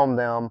overwhelm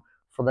them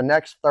for the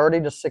next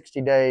 30 to 60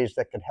 days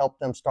that could help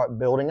them start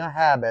building a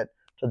habit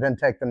to then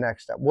take the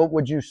next step? What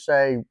would you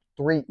say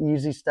 3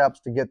 easy steps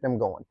to get them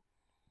going?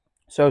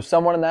 So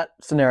someone in that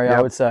scenario,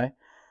 I would say,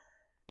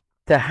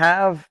 to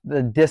have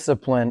the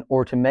discipline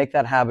or to make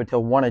that habit to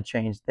want to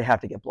change, they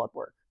have to get blood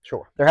work.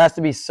 Sure. There has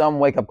to be some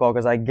wake-up call,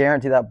 because I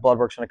guarantee that blood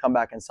work's going to come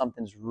back and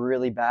something's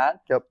really bad,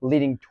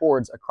 leading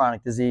towards a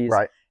chronic disease.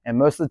 Right. And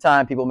most of the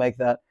time people make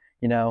that,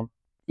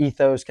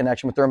 ethos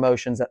connection with their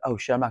emotions that, oh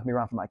shit, I'm not going to be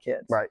around for my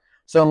kids. Right.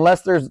 So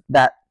unless there's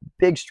that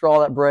big straw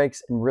that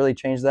breaks and really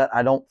change that,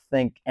 I don't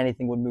think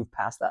anything would move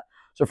past that.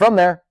 So from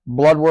there,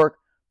 blood work.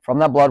 From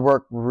that blood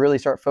work, really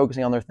start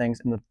focusing on their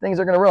things. And the things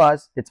they're going to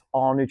realize, it's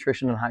all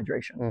nutrition and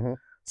hydration. Mm-hmm.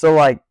 So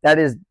that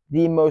is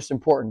the most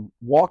important.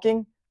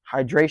 Walking,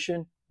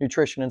 hydration,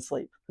 nutrition, and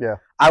sleep. Yeah.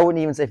 I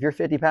wouldn't even say if you're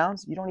 50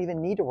 pounds, you don't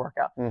even need to work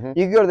out. Mm-hmm.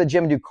 You can go to the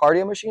gym and do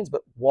cardio machines,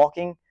 but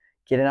walking,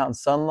 getting out in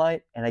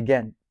sunlight, and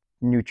again,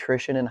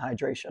 nutrition and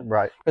hydration.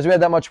 Right. Because we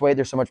have that much weight,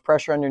 there's so much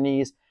pressure on your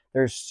knees.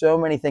 There's so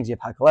many things. You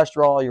have high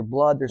cholesterol, your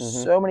blood.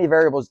 There's so many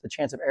variables. The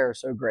chance of error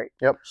is so great.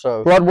 Yep.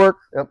 So blood work.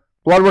 Yep.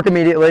 Blood work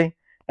immediately,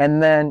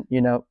 and then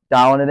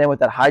dialing it in with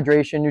that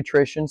hydration,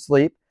 nutrition,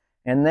 sleep.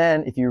 And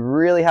then if you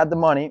really had the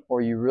money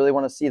or you really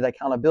want to see the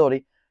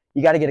accountability,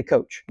 you got to get a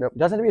coach. Yep. It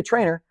doesn't have to be a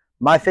trainer.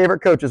 My favorite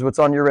coach is what's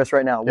on your wrist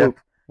right now, Loop.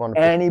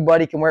 Wonderful.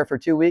 Anybody can wear it for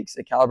 2 weeks.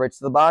 It calibrates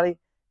to the body,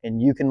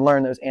 and you can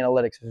learn those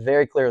analytics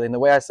very clearly. And the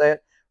way I say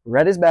it,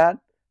 red is bad.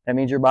 That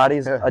means your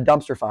body's a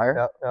dumpster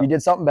fire. Yep. You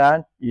did something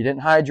bad. You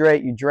didn't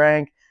hydrate. You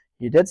drank.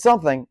 You did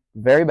something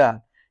very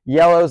bad.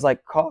 Yellow is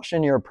like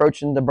caution. You're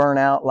approaching the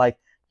burnout. Like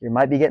you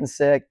might be getting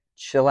sick.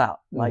 Chill out.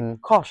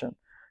 Like caution.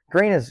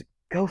 Green is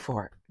go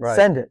for it. Right.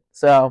 Send it.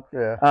 So,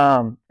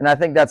 and I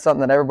think that's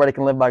something that everybody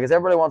can live by, because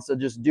everybody wants to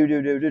just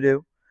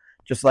do,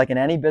 just like in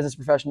any business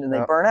profession, and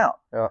they burn out.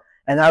 Yeah.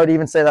 And I would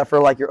even say that for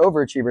like your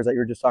overachievers that you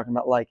were just talking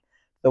about, like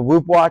the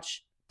Whoop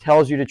watch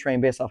tells you to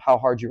train based off how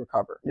hard you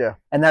recover. Yeah.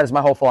 And that is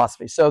my whole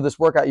philosophy. So this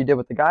workout you did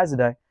with the guys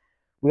today,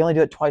 we only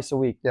do it twice a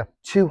week. Yeah.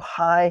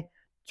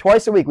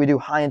 Twice a week we do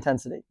high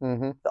intensity.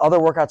 Mm-hmm. The other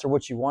workouts are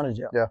what you want to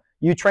do. Yeah.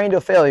 You train to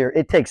a failure.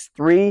 It takes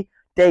 3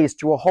 days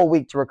to a whole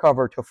week to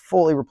recover, to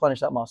fully replenish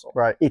that muscle.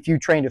 Right. If you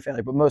train to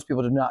failure, but most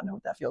people do not know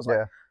what that feels like.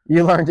 Yeah.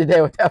 You learned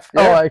today what that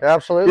felt like.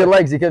 Absolutely. Your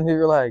legs, you couldn't move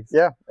your legs.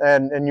 Yeah.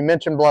 And you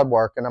mentioned blood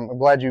work, and I'm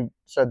glad you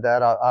said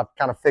that. I've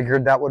kind of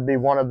figured that would be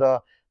one of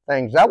the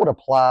things that would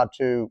apply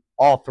to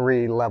all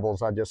 3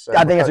 levels I just said.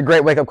 I think it's a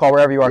great wake-up call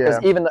wherever you are,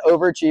 because even the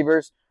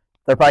overachievers,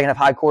 they're probably going to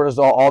have high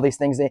cortisol, all these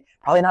things. They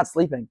probably not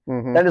sleeping.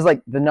 Mm-hmm. That is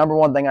like the number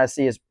one thing I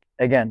see is,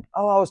 again,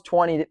 I was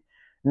 20.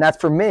 And that's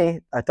for me.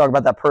 I talk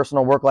about that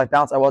personal work-life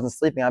balance. I wasn't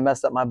sleeping. I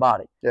messed up my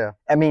body. Yeah.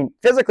 I mean,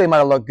 physically it might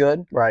have looked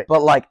good. Right.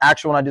 But like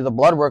actually when I do the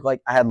blood work,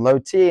 like I had low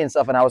T and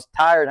stuff and I was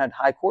tired and had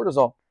high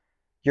cortisol.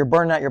 You're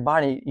burning out your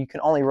body. You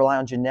can only rely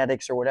on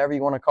genetics or whatever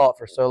you want to call it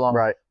for so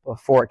long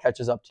before it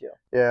catches up to you.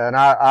 Yeah. And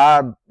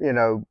I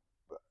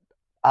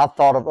I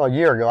thought of a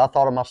year ago, I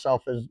thought of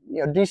myself as,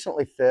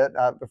 decently fit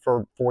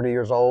for 40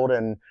 years old,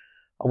 and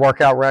I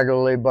work out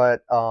regularly,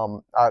 but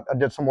I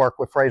did some work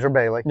with Fraser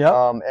Bailey.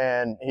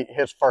 And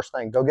his first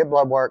thing, go get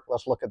blood work.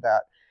 Let's look at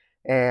that.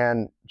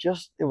 And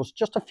it was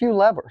just a few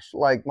levers.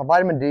 Like my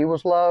vitamin D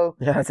was low.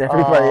 Yeah, that's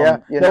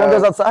everybody. No one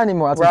goes outside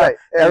anymore. That's right.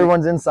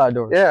 Everyone's inside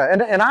doors. Yeah,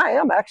 and I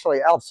am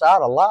actually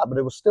outside a lot, but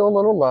it was still a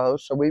little low.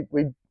 So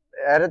we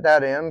added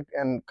that in,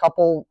 and a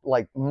couple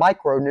like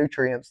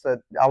micronutrients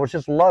that I was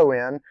just low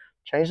in.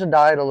 Changed the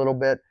diet a little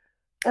bit.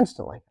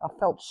 Instantly, I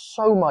felt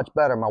so much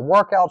better. My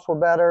workouts were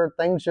better.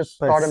 Things just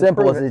started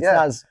simple improving. It's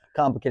not as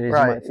complicated as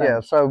you might think. Yeah.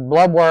 So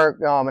blood work,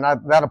 and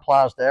that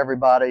applies to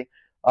everybody.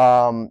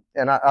 And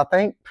I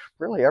think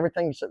really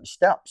everything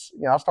steps.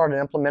 I started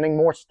implementing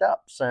more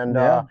steps, and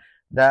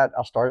that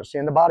I started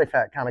seeing the body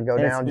fat kind of go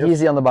down. It's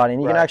easy on the body,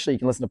 and you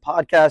can listen to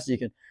podcasts. You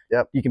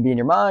can be in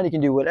your mind. You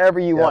can do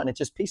whatever you want, and it's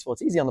just peaceful.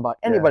 It's easy on the body.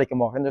 Anybody can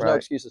walk, and there's no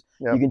excuses.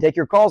 You can take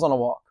your calls on a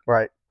walk.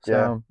 Right. So,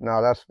 yeah.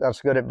 No,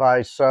 that's good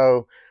advice.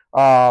 So.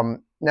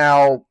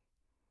 Now,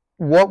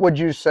 what would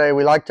you say?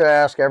 We like to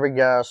ask every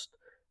guest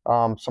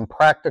some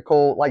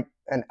practical, like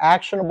an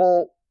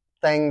actionable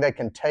thing they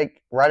can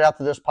take right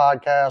after this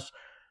podcast,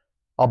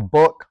 a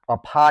book, a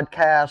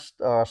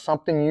podcast,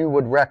 something you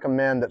would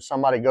recommend that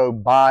somebody go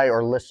buy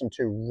or listen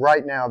to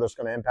right now that's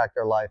going to impact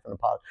their life in a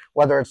positive,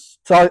 whether it's...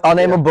 So I'll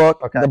name a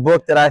book. Okay. The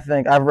book that I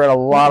think, I've read a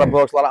lot of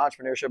books, a lot of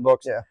entrepreneurship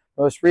books. Yeah.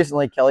 Most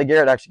recently, Kelly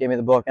Garrett actually gave me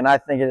the book, and I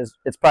think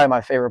it's probably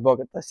my favorite book.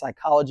 It's The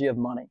Psychology of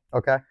Money.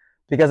 Okay.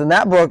 Because in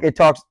that book, it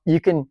talks, you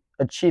can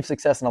achieve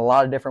success in a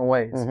lot of different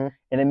ways. Mm-hmm.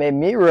 And it made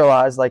me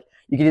realize, like,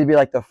 you can either be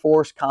like the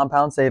forced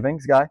compound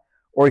savings guy,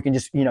 or you can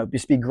just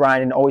be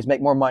grinding and always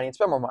make more money and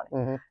spend more money.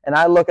 Mm-hmm. And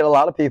I look at a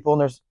lot of people,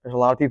 and there's a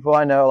lot of people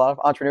I know, a lot of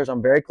entrepreneurs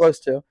I'm very close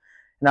to.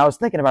 And I was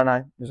thinking about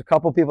it, there's a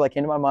couple of people that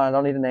came to my mind, I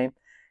don't need a name.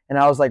 And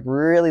I was like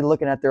really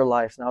looking at their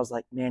lives, and I was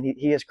like, man,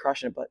 he is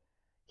crushing it, but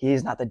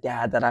he's not the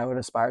dad that I would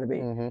aspire to be.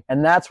 Mm-hmm.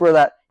 And that's where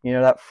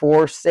that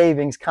forced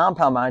savings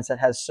compound mindset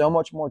has so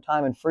much more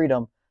time and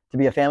freedom to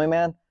be a family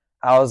man.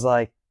 I was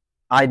like,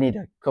 I need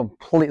to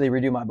completely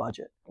redo my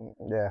budget.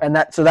 Yeah. And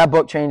that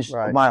book changed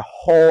my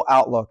whole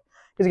outlook.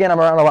 Because again, I'm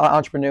around a lot of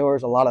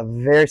entrepreneurs, a lot of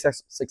very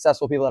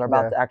successful people that are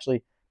about to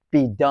actually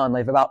be done.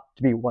 They're about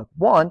to be one.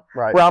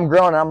 Where I'm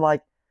growing, and I'm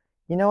like,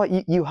 you know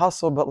what, you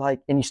hustle, but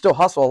and you still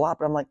hustle a lot,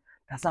 but I'm like,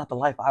 that's not the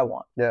life I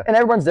want. Yeah. And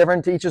everyone's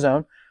different, to each his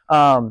own.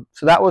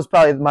 So that was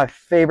probably my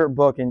favorite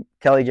book. In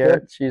Kelly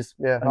Garrett, she's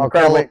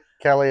incredible.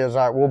 Kelly is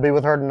we'll be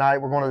with her tonight.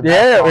 We're going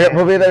to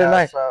we'll be there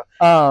tonight.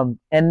 So.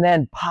 And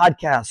then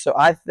podcasts. So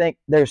I think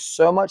there's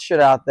so much shit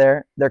out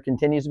there. There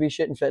continues to be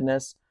shit in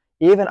fitness.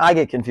 Even I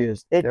get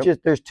confused.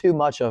 There's too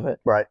much of it.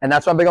 Right. And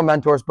that's why I'm big on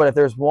mentors. But if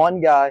there's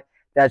one guy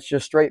that's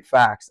just straight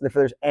facts, if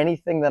there's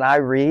anything that I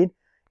read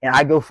and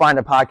I go find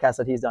a podcast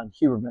that he's done,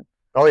 Huberman.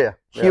 Oh yeah.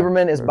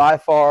 Huberman is by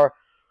far.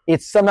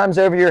 It's sometimes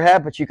over your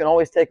head, but you can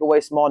always take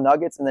away small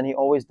nuggets, and then he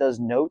always does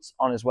notes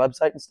on his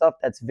website and stuff.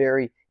 That's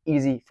very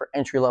easy for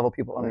entry-level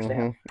people to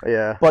understand. Mm-hmm.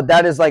 Yeah. But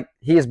that is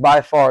he is by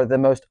far the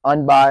most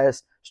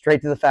unbiased,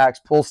 straight to the facts,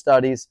 pull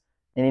studies,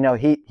 and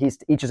he's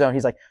to each his own.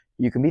 He's like,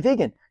 you can be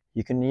vegan,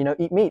 you can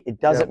eat meat.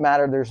 It doesn't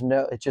matter.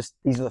 It's just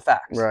these are the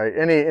facts. Right.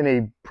 And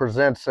he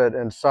presents it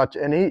in such,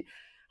 and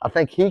I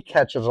think he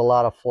catches a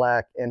lot of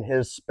flack in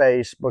his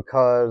space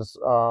because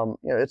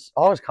it's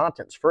all his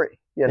content's free.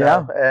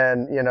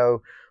 And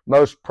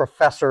most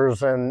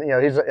professors, and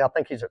I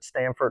think he's at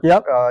Stanford.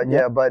 Yep.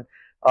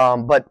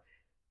 But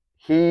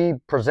he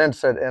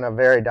presents it in a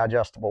very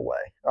digestible way.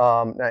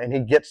 And he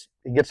gets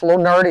a little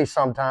nerdy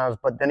sometimes,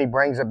 but then he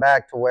brings it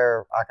back to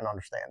where I can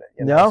understand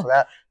it. So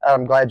that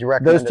I'm glad you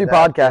recommended those two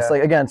podcasts.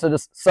 Again, so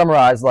just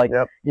summarize,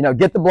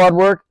 get the blood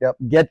work,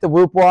 get the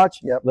Whoop Watch,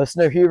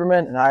 listen to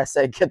Huberman, and I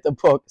say get the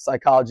book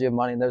Psychology of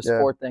Money. And those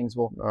 4 things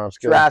will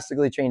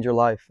drastically change your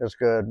life. That's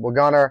good. Well,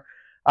 Gunnar,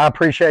 I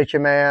appreciate you,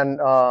 man.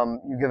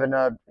 You've given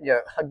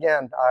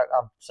again,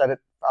 I've said it,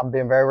 I'm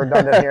being very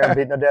redundant here and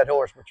beating a dead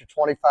horse, but you're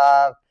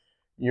 25.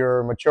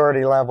 Your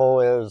maturity level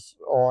is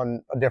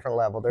on a different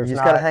level. You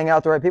just got to hang out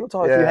with the right people.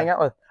 If you hang out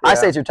with, I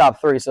say it's your top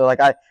 3. So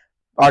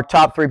our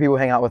top 3 people we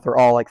hang out with are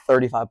all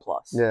 35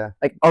 plus. Yeah.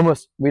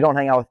 Almost, we don't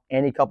hang out with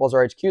any couples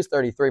our age. Q's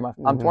 33.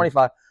 I'm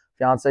 25.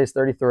 Fiance is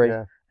 33.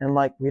 Yeah. And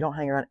we don't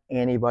hang around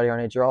anybody our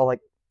age. You're all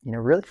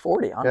really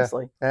 40,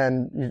 honestly. Yeah.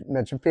 And you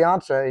mentioned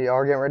fiance. You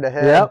are getting ready to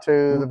head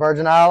to the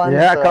Virgin Islands.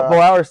 Yeah, a couple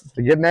hours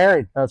to get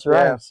married. That's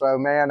right. Yeah. So,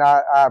 man,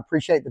 I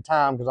appreciate the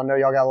time because I know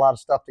y'all got a lot of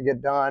stuff to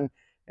get done,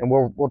 and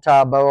we'll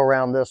tie a bow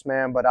around this,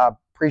 man. But I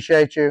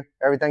appreciate you,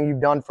 everything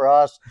you've done for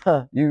us.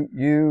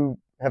 You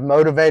have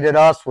motivated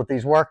us with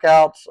these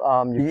workouts.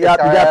 You got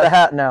the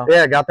hat now.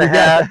 Yeah, got the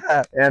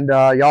hat. And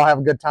y'all have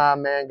a good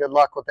time, man. Good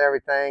luck with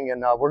everything.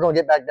 And we're going to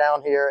get back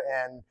down here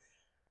and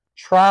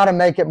try to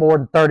make it more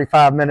than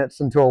 35 minutes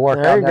into a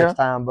workout next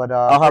time. But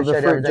I'll have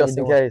the fruit just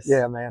in case.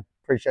 Yeah, man.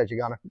 Appreciate you,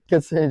 Gunnar.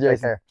 Good seeing you, Jason.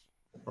 Take care.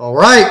 All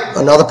right,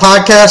 another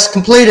podcast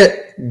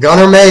completed.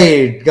 Gunnar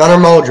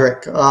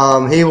Moldrick.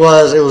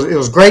 It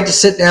was great to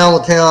sit down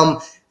with him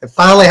and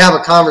finally have a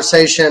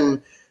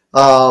conversation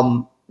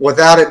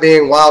without it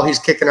being while he's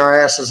kicking our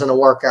asses in a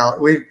workout.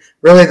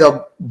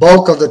 The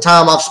bulk of the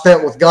time I've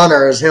spent with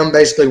Gunnar is him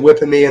basically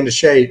whipping me into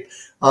shape.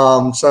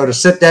 So to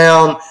sit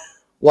down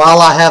while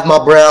I have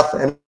my breath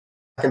and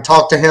I can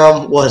talk to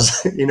him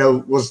was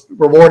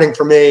rewarding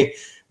for me.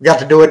 We got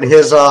to do it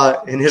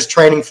in his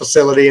training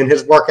facility, in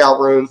his workout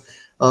room.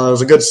 It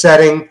was a good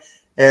setting,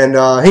 and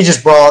he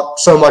just brought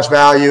so much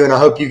value, and I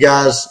hope you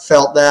guys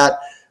felt that.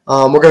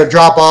 We're going to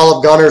drop all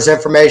of Gunnar's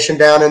information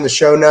down in the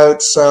show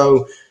notes,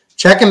 so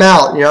check him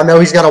out. I know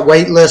he's got a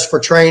wait list for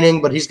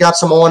training, but he's got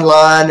some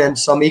online and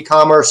some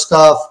e-commerce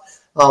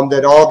stuff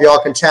that all of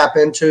y'all can tap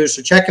into.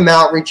 So check him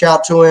out, reach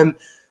out to him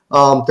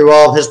through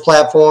all of his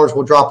platforms.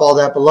 We'll drop all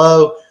that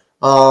below.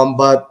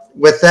 But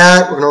with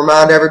that, we're going to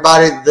remind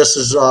everybody this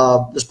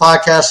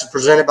podcast is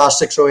presented by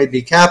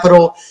 608B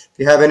Capital. If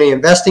you have any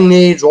investing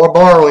needs or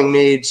borrowing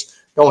needs,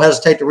 don't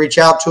hesitate to reach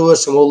out to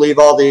us, and we'll leave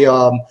all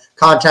the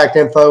contact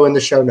info in the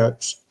show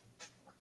notes.